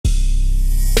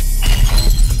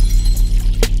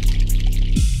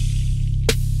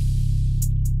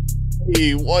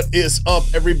Hey, what is up,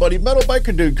 everybody? Metal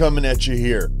Biker Dude coming at you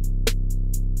here.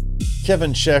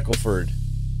 Kevin Shackelford,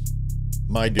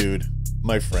 my dude,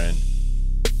 my friend,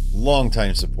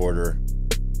 longtime supporter.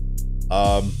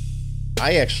 I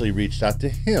actually reached out to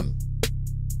him.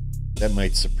 That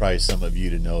might surprise some of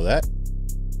you to know that.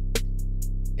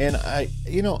 And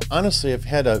honestly, I've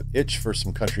had an itch for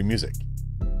some country music.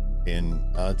 And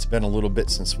it's been a little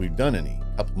bit since we've done any,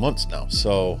 a couple months now.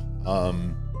 So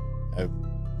I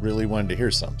really wanted to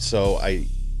hear some. So I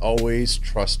always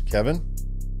trust Kevin.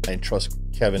 I trust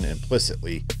Kevin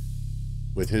implicitly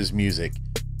with his music.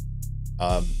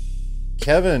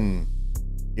 Kevin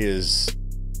is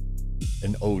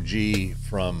an OG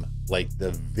from like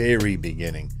the very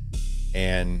beginning.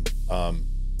 And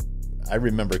I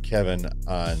remember Kevin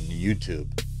on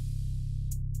YouTube.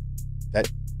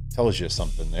 That tells you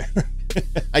something there.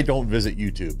 I don't visit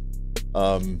YouTube.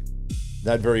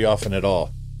 Not very often at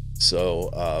all. So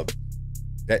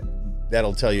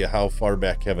that'll tell you how far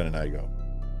back Kevin and I go.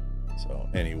 So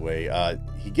anyway,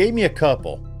 he gave me a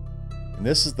couple. And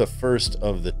this is the first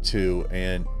of the two.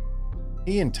 And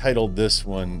he entitled this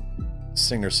one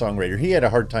Singer-Songwriter. He had a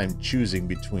hard time choosing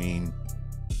between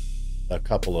a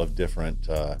couple of different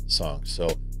songs. So,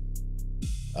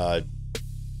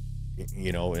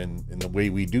 in the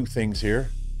way we do things here,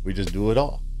 we just do it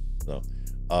all. So,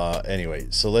 anyway,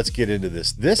 so let's get into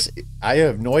this. I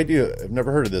have no idea. I've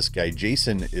never heard of this guy,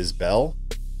 Jason Isbell.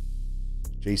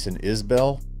 Jason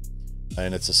Isbell.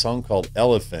 And it's a song called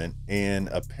Elephant. And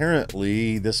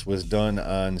apparently this was done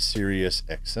on Sirius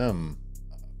XM.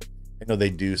 I know they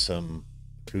do some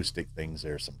acoustic things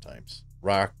there sometimes.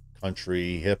 Rock,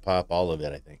 country, hip hop, all of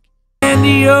it, I think.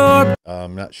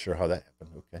 I'm not sure how that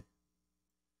happened. Okay.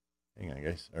 Hang on,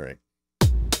 guys. All right.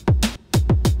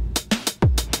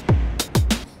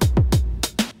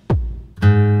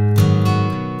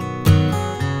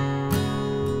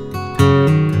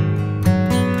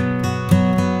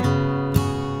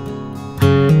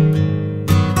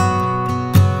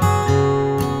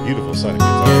 Beautiful sounding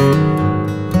guitar.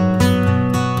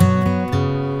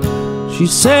 She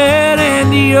said,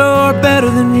 Andy, you're better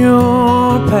than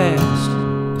your past.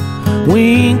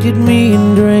 Winked at me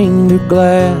and drained her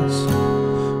glass.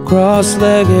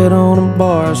 Cross-legged on a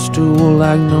bar stool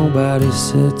like nobody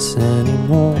sits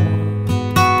anymore.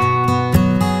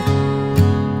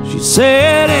 She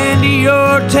said, Andy,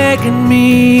 you're taking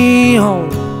me home.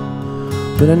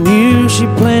 But I knew she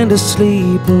planned to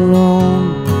sleep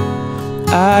alone.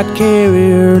 I'd carry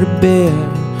her to bed,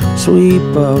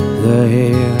 sweep up the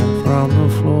hair from the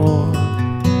floor.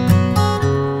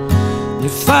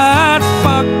 If I'd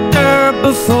fucked her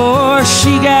before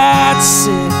she got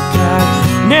sick,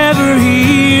 I'd never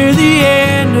hear the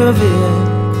end of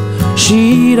it.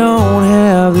 She don't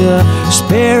have the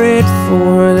spirit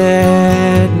for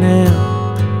that now.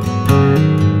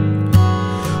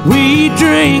 We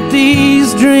drink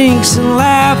these drinks and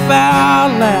laugh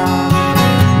out loud,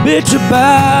 bitch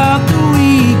about the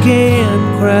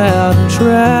weekend crowd, and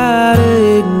try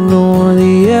to ignore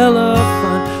the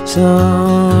elephant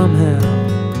somehow.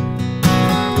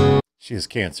 She has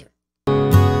cancer.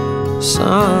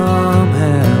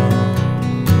 Somehow.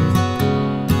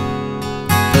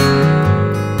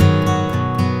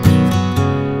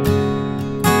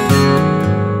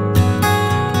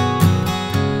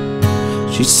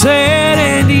 She said,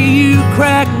 Andy, you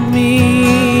crack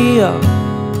me up.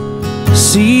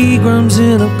 Seagram's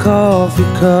in a coffee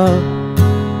cup.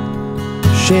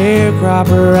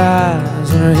 Sharecropper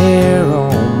eyes and her hair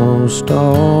almost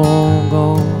all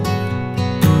gone.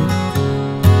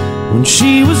 When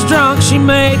she was drunk, she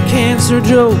made cancer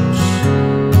jokes.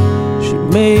 She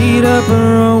made up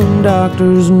her own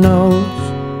doctor's notes.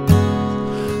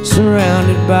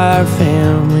 Surrounded by her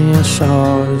family, I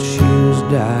saw that she was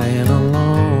dying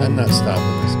alone. I'm not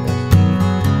stopping this, guys.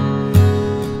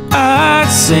 I'd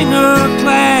sing her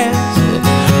classic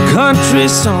country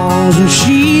songs, and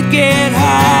she'd get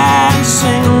high and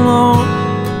sing along.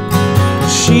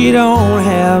 She don't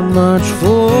have much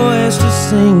voice to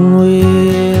sing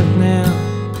with now.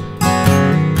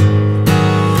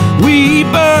 We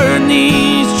burn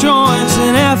these joints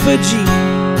in effigy,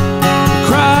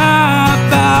 cry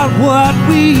about what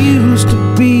we used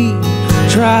to be,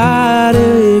 try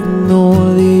to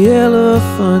ignore the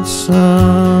elephant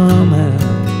somehow.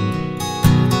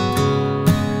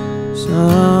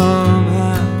 Somehow.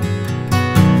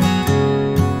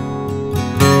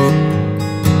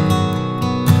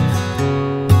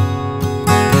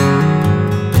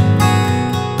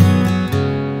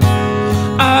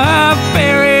 I've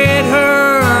buried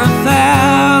her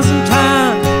 1,000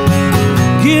 times,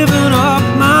 given up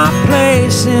my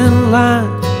place in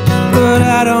line, but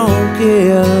I don't care.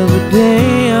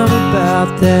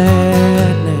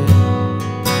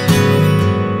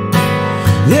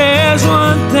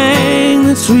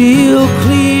 real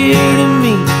clear to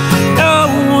me. No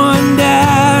one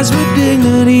dies with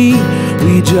dignity.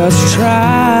 We just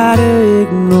try to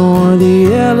ignore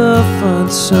the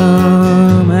elephant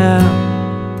somehow.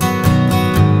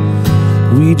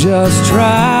 We just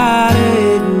try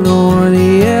to ignore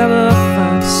the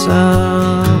elephant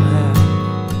somehow.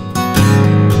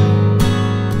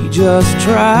 We just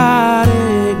try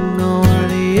to ignore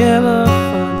the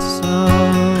elephant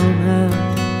somehow.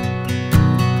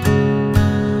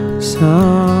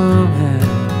 Somehow.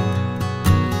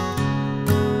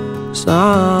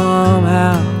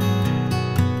 Somehow.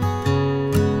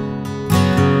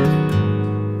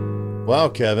 Wow,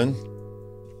 Kevin.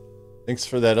 Thanks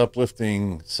for that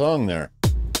uplifting song there.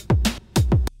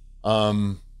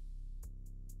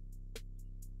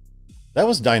 That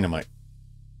was dynamite.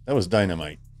 That was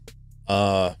dynamite.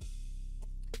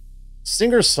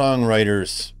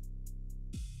 Singer-songwriters,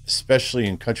 especially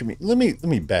in country. Let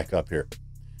me back up here.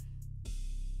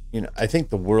 You know, I think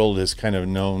the world has kind of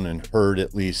known and heard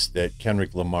at least that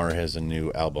Kendrick Lamar has a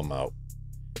new album out.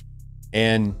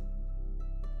 And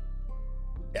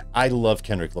I love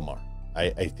Kendrick Lamar. I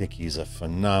think he's a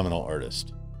phenomenal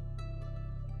artist.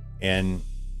 And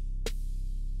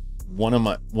one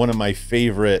of my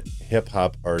favorite hip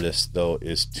hop artists though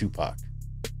is Tupac.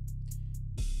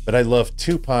 But I love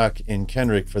Tupac and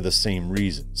Kendrick for the same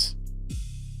reasons.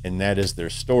 And that is their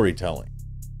storytelling.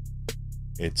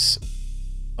 It's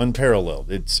unparalleled.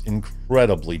 It's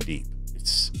incredibly deep.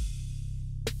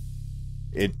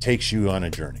 It takes you on a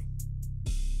journey.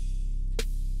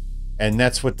 And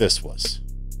that's what this was.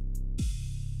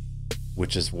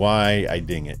 Which is why I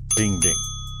ding it. Ding, ding.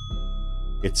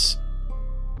 It's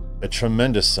a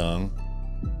tremendous song.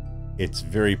 It's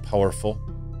very powerful.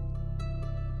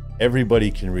 Everybody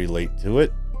can relate to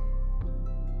it.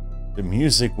 The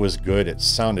music was good. It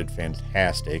sounded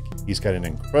fantastic. He's got an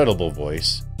incredible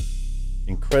voice.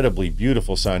 Incredibly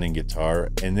beautiful sounding guitar.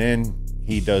 And then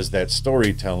he does that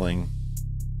storytelling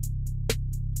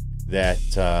that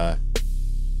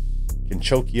can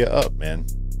choke you up, man.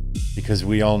 Because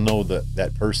we all know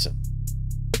that person.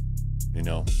 You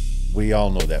know, we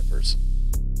all know that person.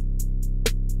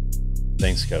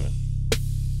 Thanks, Kevin.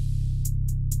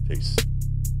 Peace.